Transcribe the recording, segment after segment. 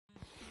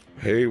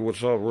Hey,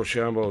 what's up,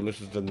 Roshambo? And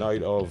this is the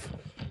night of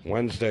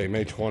Wednesday,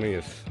 May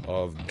 20th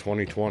of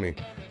 2020.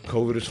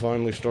 COVID has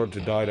finally started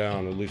to die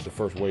down, at least the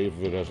first wave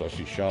of it, as I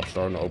see shops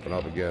starting to open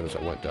up again as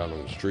I went down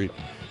on the street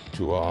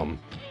to,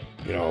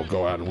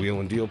 go out and wheel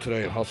and deal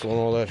today and hustle and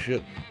all that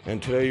shit.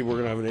 And today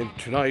we're going to have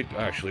tonight,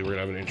 actually, we're going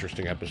to have an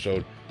interesting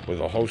episode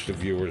with a host of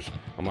viewers.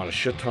 I'm on a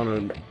shit ton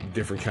of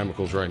different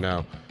chemicals right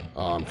now.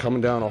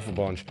 Coming down off a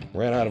bunch,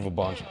 ran out of a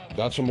bunch,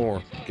 got some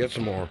more, get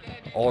some more,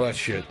 all that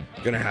shit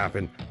gonna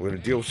happen. We're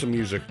gonna deal with some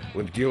music,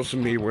 we're gonna deal with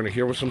some me, we're gonna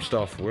hear with some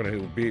stuff, we're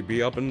gonna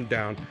be up and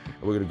down,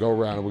 and we're gonna go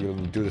around and we're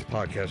gonna do this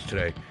podcast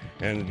today.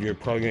 And you're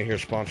probably gonna hear a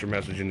sponsor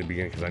message in the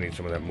beginning because I need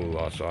some of that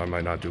moolah, so I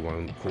might not do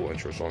one cool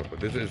intro songs. But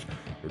this is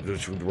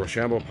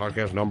Roshambo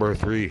podcast number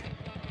 3.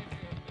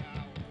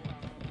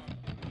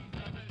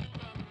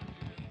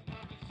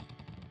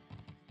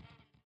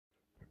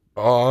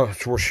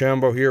 It's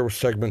Roshambo here with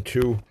segment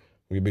 2.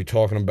 We'll be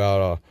talking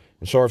about,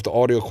 I'm sorry if the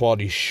audio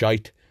quality is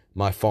shite.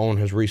 My phone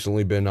has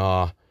recently been,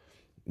 not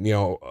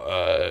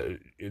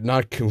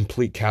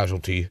complete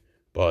casualty,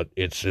 but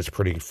it's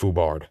pretty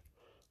foobarred.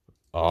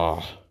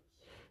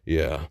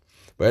 Yeah.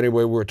 But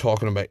anyway, we were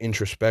talking about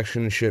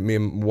introspection and shit. Me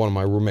and one of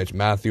my roommates,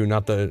 Matthew,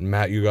 not the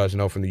Matt you guys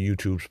know from the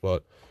YouTubes,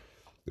 but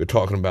we're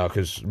talking about,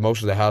 because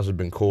most of the house has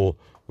been cool.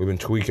 We've been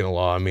tweaking a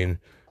lot. I mean,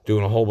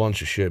 doing a whole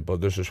bunch of shit,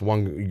 but there's this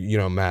one,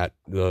 Matt,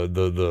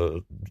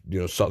 the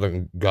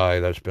southern guy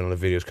that's been on the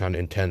videos, kind of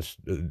intense,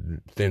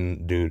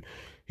 thin dude.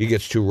 He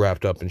gets too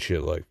wrapped up in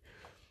shit, like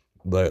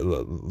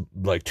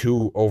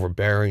too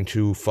overbearing,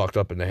 too fucked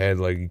up in the head.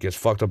 Like, he gets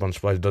fucked up on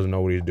spice, doesn't know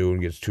what he's doing,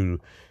 gets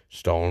too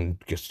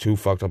stoned, gets too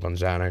fucked up on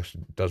Xanax,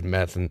 does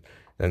meth, and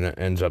then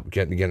ends up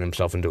getting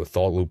himself into a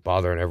thought loop,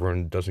 bothering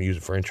everyone, doesn't use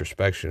it for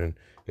introspection. And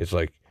it's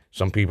like,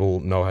 some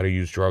people know how to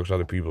use drugs,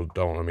 other people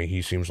don't. I mean,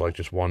 he seems like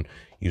just one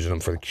using them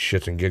for the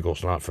shits and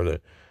giggles, not for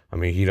the... I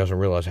mean, he doesn't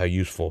realize how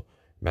useful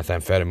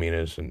methamphetamine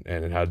is,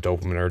 and how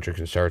dopaminergic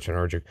and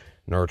serotonergic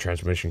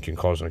neurotransmission can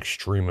cause an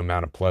extreme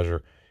amount of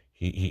pleasure.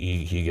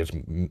 He gets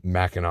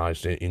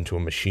mechanized into a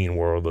machine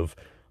world of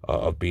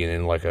being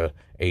in like a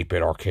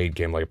 8-bit arcade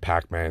game, like a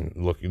Pac-Man,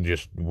 looking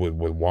just with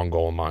one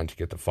goal in mind, to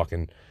get the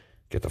fucking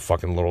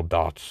little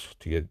dots,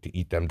 to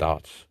eat them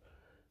dots.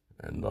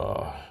 And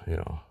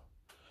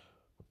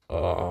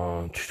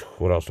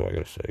what else do I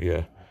gotta say?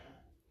 Yeah,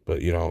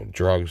 but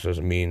drugs as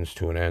a means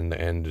to an end.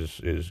 The end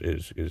is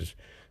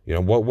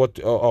what?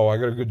 Oh, I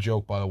got a good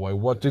joke, by the way.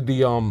 What did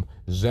the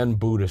Zen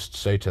Buddhist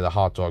say to the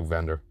hot dog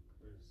vendor?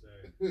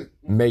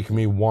 Make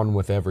me one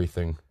with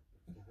everything.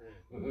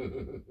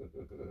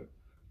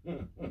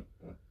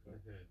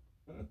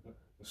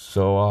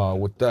 So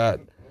with that,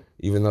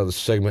 even though the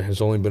segment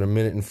has only been 1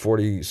 minute and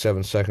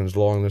 47 seconds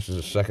long, this is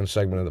the second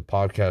segment of the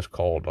podcast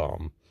called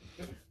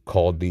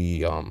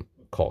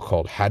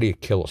How Do You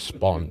Kill a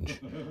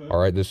Sponge? All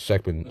right, this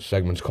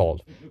segment's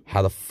called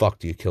How the Fuck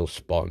Do You Kill a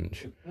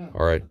Sponge?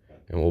 All right,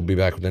 and we'll be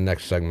back with the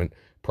next segment,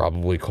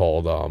 probably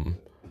called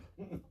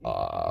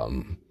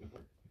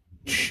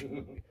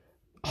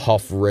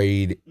Huff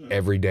Raid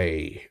Every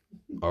Day.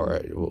 All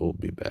right, we'll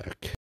be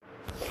back.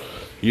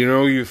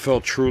 You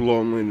felt true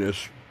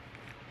loneliness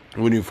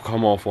when you've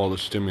come off all the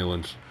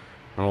stimulants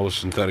and all the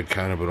synthetic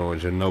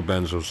cannabinoids and no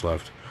benzos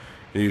left.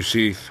 And you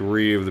see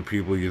 3 of the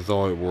people you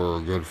thought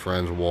were good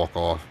friends walk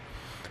off.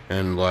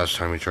 And last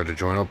time you tried to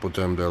join up with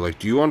them, they're like,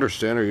 do you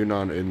understand, or you're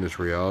not in this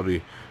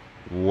reality?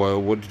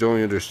 What don't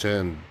you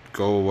understand?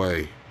 Go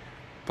away,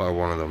 by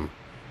one of them.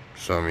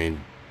 So, I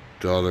mean,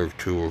 the other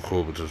 2 were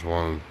cool, but there's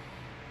one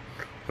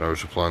that I was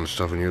supplying the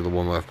stuff, and you're the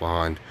one left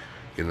behind,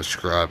 getting the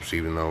scraps,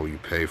 even though you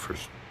pay for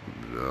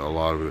a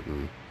lot of it,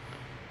 and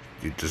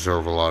you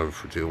deserve a lot of it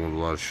for dealing with a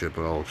lot of shit,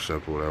 but I'll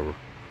accept whatever.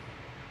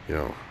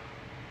 I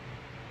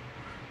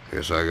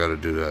guess I gotta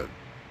do that.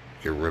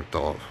 Get ripped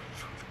off,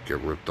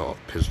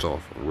 pissed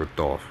off, ripped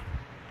off.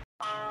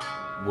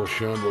 Well,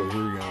 Shambo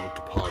here again with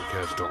the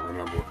podcast. Don't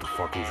remember what the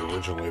fuck it was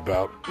originally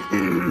about.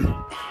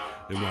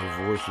 If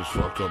my voice is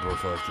fucked up, or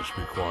if I have to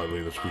speak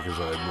quietly, that's because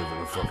I live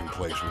in a fucking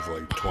place with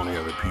like 20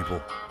 other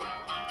people.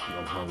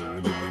 I'm probably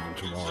gonna be leaving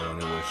tomorrow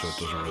anyway, so it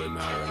doesn't really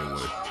matter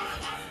anyway.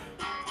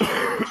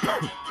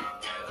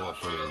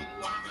 Also,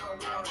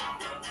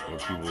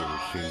 people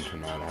seem to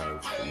not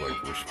have like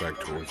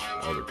respect towards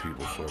other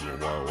people, so I mean,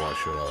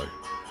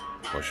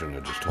 why shouldn't I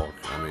just talk?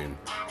 I mean,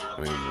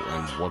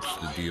 and what's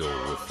the deal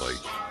with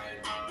like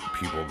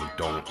people that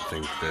don't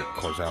think that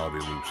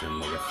causality loops in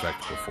like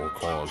effect before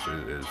cause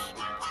is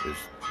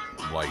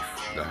life?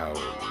 How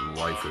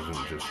life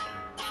isn't just,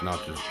 it's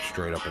not just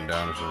straight up and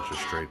down, it's not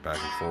just straight back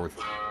and forth.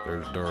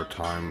 There are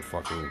time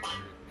fucking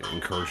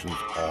incursions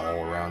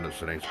all around us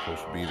that ain't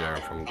supposed to be there,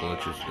 from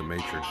glitches to the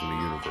matrix in the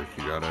universe.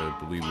 You gotta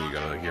believe me, you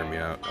gotta hear me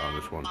out on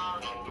this one.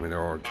 I mean, there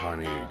are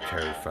tiny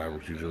tethered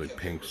fabrics, usually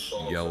pinks,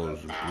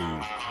 yellows, and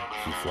blues.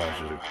 See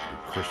flashes of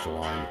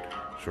crystalline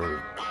sort of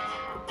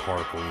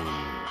particle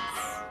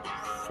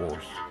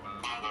force,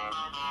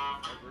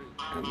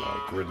 and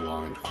grid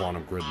lines,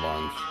 quantum grid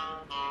lines.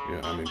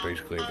 I mean,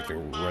 basically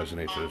everything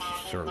resonates at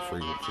certain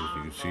frequencies.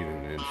 You can see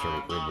it in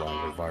certain grid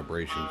lines, like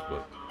vibrations,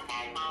 but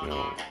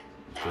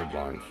grid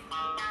lines.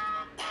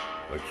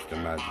 like just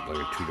imagine like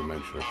a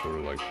two-dimensional sort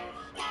of like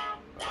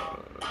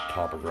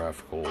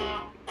topographical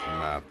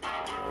map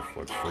of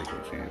like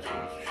frequencies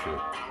and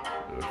shit,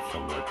 or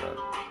something like that,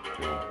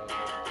 you know.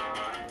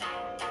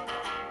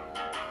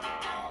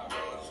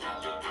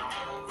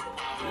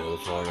 Yeah,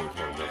 that's all I gotta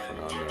talk about for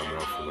now. I mean, I've been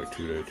up for like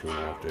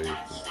 2.5 days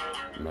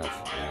with meth,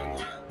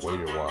 and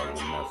waited a while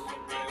with meth.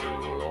 It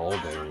was all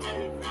day.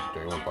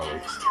 Day went by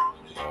like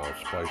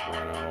Spice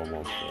ran out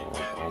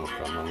almost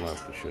got none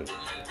left and shit.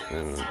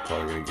 And I'm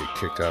probably gonna get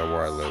kicked out of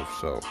where I live,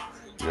 so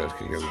you guys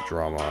can get the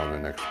drama on the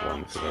next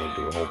one, because I'm gonna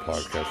do a whole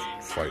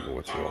podcast fighting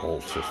with the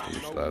whole system.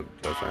 So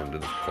that's the end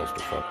of this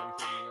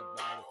clusterfuck.